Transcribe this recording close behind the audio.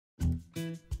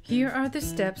Here are the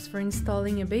steps for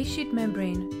installing a base sheet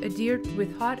membrane adhered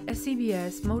with hot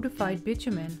SEBS modified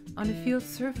bitumen on a field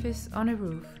surface on a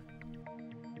roof.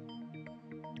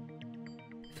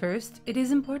 First, it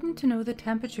is important to know the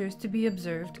temperatures to be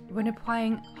observed when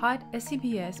applying hot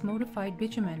SEBS modified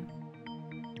bitumen.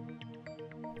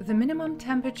 The minimum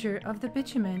temperature of the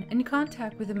bitumen in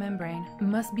contact with the membrane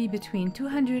must be between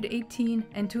 218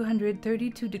 and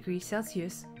 232 degrees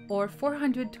Celsius or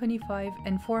 425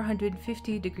 and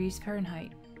 450 degrees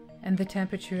Fahrenheit, and the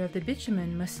temperature of the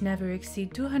bitumen must never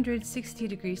exceed 260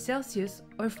 degrees Celsius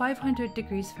or 500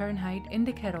 degrees Fahrenheit in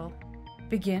the kettle.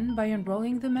 Begin by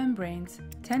unrolling the membranes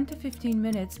 10 to 15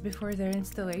 minutes before their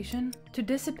installation to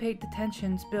dissipate the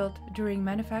tensions built during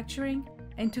manufacturing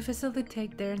and to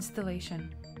facilitate their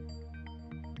installation.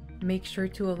 Make sure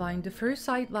to align the first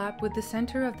side lap with the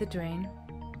center of the drain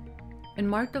and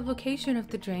mark the location of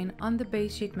the drain on the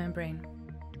base sheet membrane.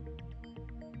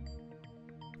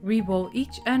 Re-roll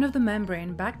each end of the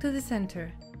membrane back to the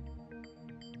center.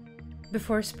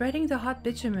 Before spreading the hot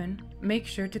bitumen, make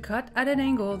sure to cut at an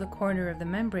angle the corner of the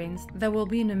membranes that will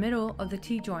be in the middle of the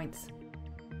T-joints.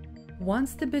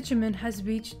 Once the bitumen has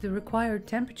reached the required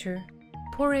temperature,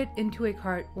 pour it into a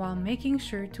cart while making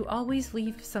sure to always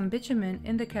leave some bitumen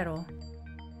in the kettle.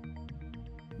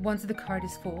 Once the cart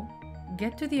is full,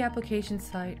 get to the application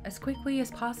site as quickly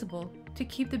as possible to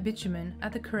keep the bitumen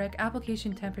at the correct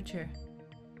application temperature.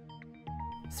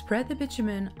 Spread the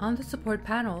bitumen on the support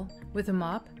panel with a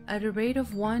mop at a rate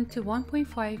of 1 to 1.5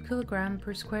 kg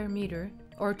per square meter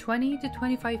or 20 to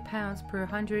 25 pounds per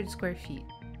 100 square feet.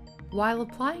 While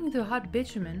applying the hot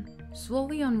bitumen,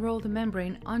 slowly unroll the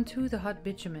membrane onto the hot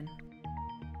bitumen.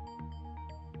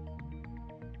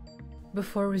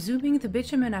 Before resuming the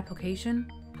bitumen application,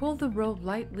 pull the rope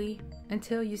lightly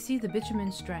until you see the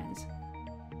bitumen strands.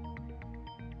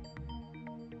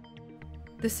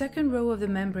 The second row of the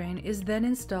membrane is then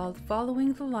installed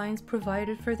following the lines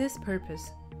provided for this purpose.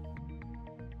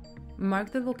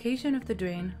 Mark the location of the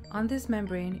drain on this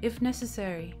membrane if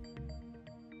necessary.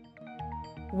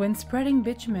 When spreading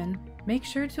bitumen, make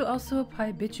sure to also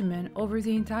apply bitumen over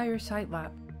the entire side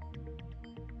lap.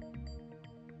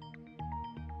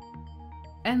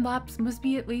 End laps must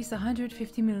be at least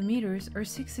 150 mm or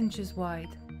 6 inches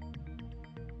wide.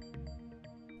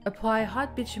 Apply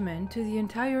hot bitumen to the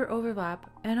entire overlap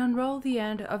and unroll the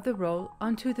end of the roll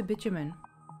onto the bitumen.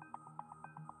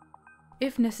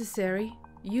 If necessary,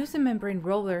 use a membrane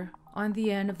roller on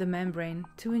the end of the membrane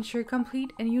to ensure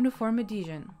complete and uniform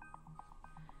adhesion.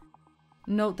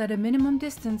 Note that a minimum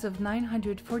distance of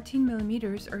 914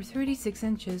 mm or 36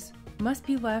 inches must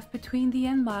be left between the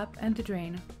end lap and the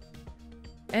drain.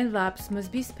 End laps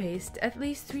must be spaced at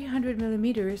least 300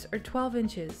 mm or 12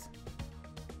 inches.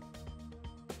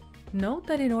 Note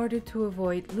that in order to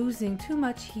avoid losing too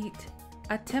much heat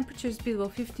at temperatures below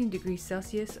 15 degrees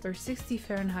Celsius or 60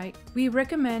 Fahrenheit, we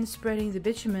recommend spreading the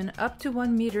bitumen up to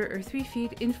 1 meter or 3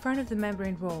 feet in front of the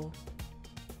membrane roll.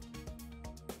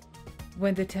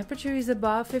 When the temperature is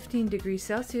above 15 degrees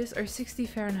Celsius or 60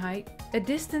 Fahrenheit, a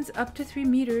distance up to 3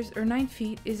 meters or 9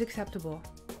 feet is acceptable.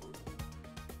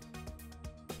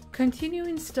 Continue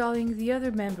installing the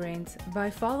other membranes by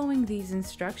following these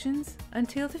instructions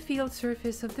until the field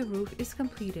surface of the roof is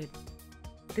completed.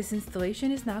 This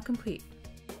installation is now complete.